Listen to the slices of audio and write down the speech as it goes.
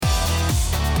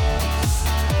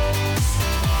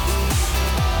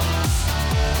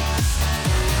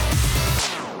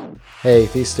Hey,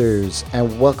 Feasters,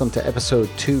 and welcome to episode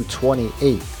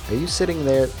 228. Are you sitting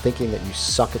there thinking that you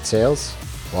suck at sales?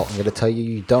 Well, I'm going to tell you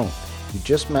you don't. You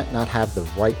just might not have the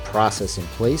right process in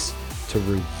place to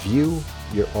review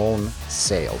your own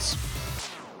sales.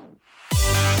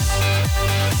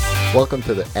 Welcome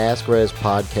to the Ask Rez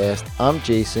podcast. I'm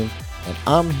Jason, and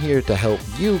I'm here to help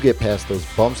you get past those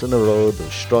bumps in the road,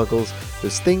 those struggles,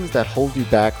 those things that hold you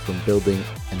back from building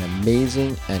an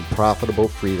amazing and profitable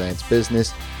freelance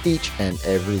business each and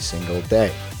every single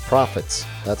day. Profits,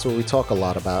 that's what we talk a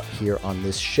lot about here on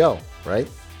this show, right?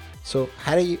 So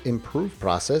how do you improve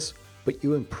process, but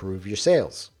you improve your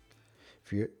sales?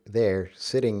 If you're there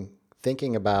sitting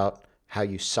thinking about how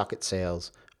you suck at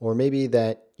sales, or maybe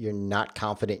that you're not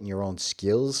confident in your own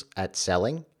skills at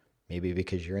selling, maybe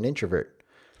because you're an introvert,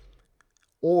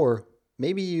 or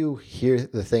maybe you hear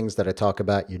the things that I talk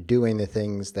about, you're doing the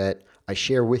things that I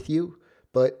share with you,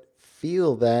 but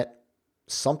feel that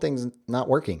something's not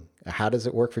working. How does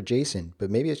it work for Jason? But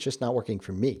maybe it's just not working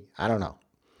for me. I don't know.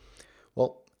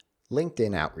 Well,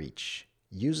 LinkedIn outreach,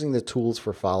 using the tools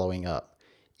for following up,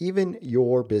 even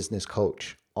your business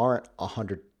coach aren't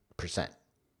 100%.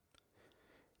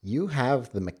 You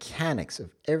have the mechanics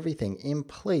of everything in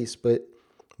place, but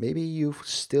maybe you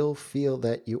still feel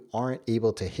that you aren't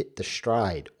able to hit the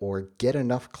stride or get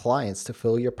enough clients to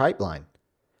fill your pipeline.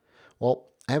 Well,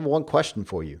 I have one question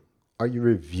for you. Are you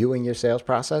reviewing your sales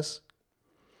process?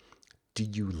 Do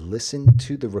you listen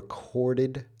to the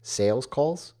recorded sales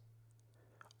calls?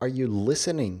 Are you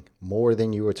listening more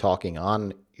than you are talking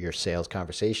on your sales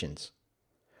conversations?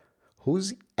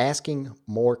 Who's asking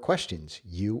more questions,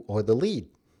 you or the lead?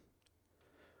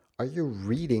 Are you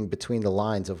reading between the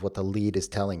lines of what the lead is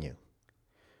telling you?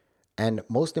 And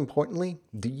most importantly,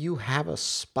 do you have a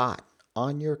spot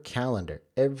on your calendar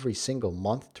every single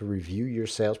month to review your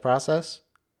sales process?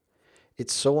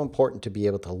 It's so important to be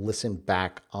able to listen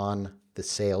back on the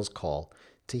sales call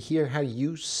to hear how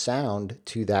you sound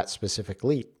to that specific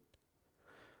lead.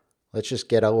 Let's just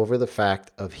get over the fact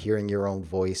of hearing your own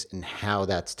voice and how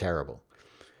that's terrible.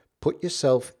 Put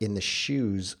yourself in the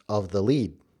shoes of the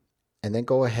lead and then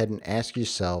go ahead and ask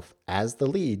yourself, as the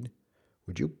lead,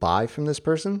 would you buy from this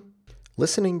person?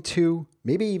 Listening to,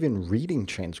 maybe even reading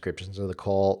transcriptions of the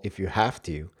call if you have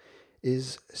to,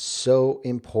 is so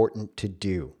important to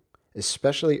do,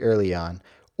 especially early on,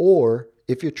 or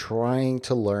if you're trying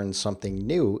to learn something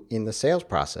new in the sales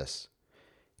process.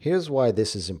 Here's why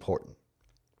this is important.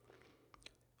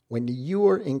 When you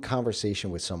are in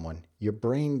conversation with someone, your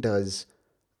brain does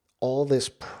all this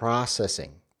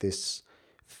processing, this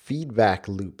feedback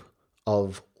loop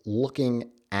of looking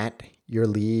at your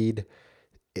lead.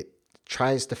 It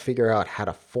tries to figure out how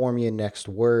to form your next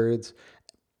words,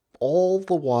 all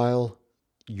the while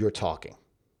you're talking.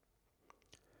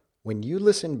 When you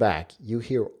listen back, you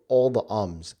hear all the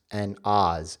ums and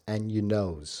ahs and you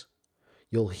knows.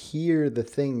 You'll hear the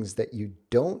things that you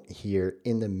don't hear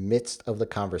in the midst of the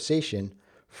conversation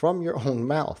from your own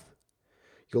mouth.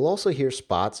 You'll also hear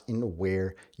spots in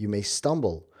where you may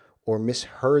stumble or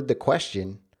misheard the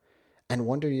question and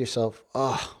wonder to yourself,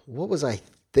 what was I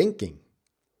thinking?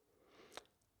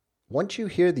 Once you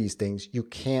hear these things, you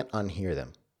can't unhear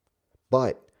them.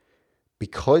 But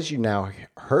because you now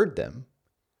heard them,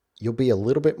 you'll be a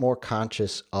little bit more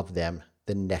conscious of them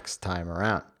the next time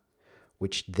around,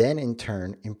 which then in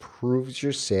turn improves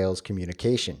your sales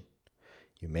communication.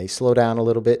 You may slow down a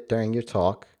little bit during your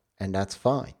talk, and that's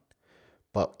fine.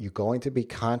 But you're going to be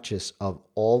conscious of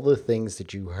all the things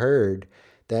that you heard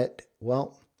that,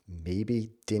 maybe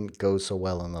didn't go so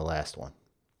well in the last one.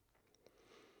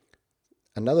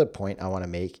 Another point I want to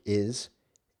make is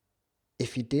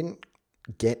if you didn't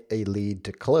get a lead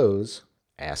to close,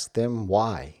 ask them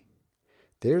why.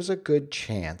 There's a good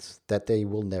chance that they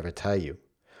will never tell you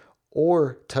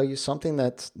or tell you something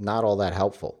that's not all that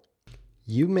helpful.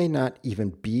 You may not even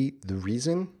be the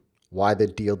reason why the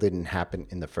deal didn't happen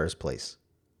in the first place.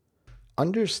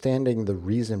 Understanding the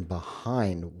reason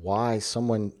behind why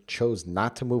someone chose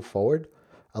not to move forward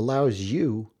allows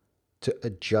you to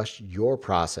adjust your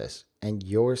process and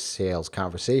your sales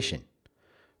conversation.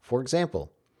 For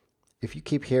example, if you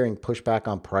keep hearing pushback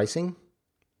on pricing,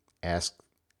 ask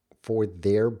for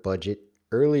their budget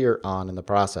earlier on in the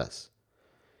process.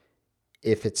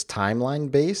 If it's timeline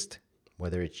based,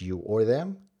 whether it's you or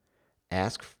them,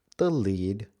 ask the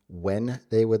lead when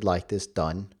they would like this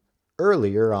done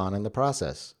earlier on in the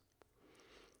process.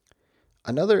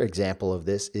 Another example of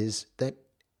this is that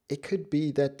it could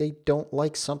be that they don't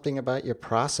like something about your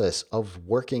process of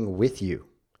working with you.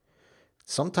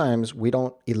 Sometimes we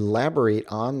don't elaborate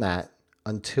on that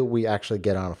until we actually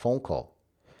get on a phone call.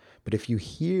 But if you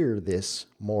hear this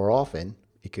more often,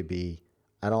 It could be,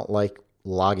 I don't like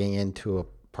logging into a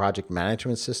project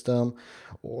management system,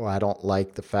 or I don't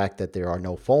like the fact that there are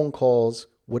no phone calls,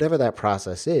 whatever that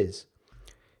process is.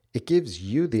 It gives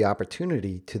you the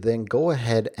opportunity to then go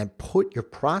ahead and put your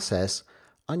process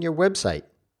on your website.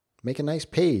 Make a nice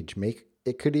page.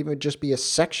 It could even just be a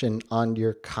section on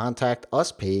your Contact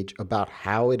Us page about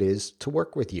how it is to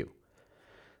work with you.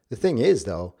 The thing is,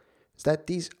 though, is that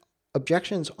these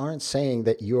objections aren't saying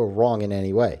that you're wrong in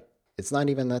any way. It's not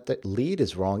even that the lead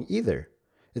is wrong either.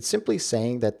 It's simply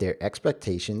saying that their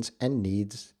expectations and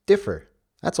needs differ.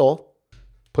 That's all.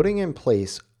 Putting in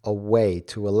place a way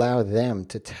to allow them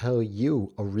to tell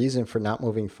you a reason for not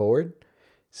moving forward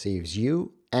saves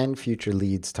you and future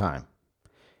leads time.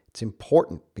 It's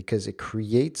important because it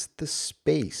creates the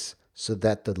space so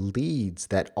that the leads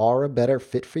that are a better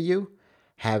fit for you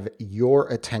have your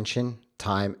attention,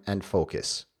 time, and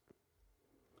focus.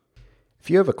 If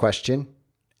you have a question,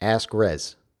 ask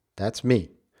Rez. That's me.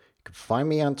 You can find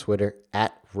me on Twitter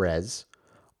 @Rez.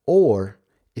 Or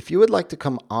if you would like to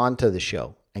come on to the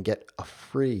show and get a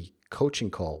free coaching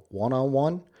call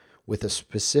one-on-one with a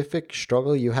specific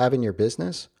struggle you have in your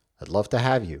business, I'd love to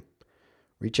have you.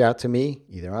 Reach out to me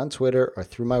either on Twitter or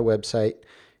through my website.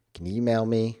 You can email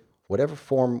me, whatever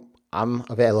form I'm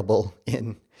available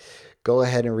in. Go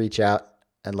ahead and reach out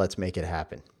and let's make it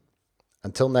happen.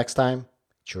 Until next time,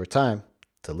 it's your time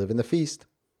to live in the feast.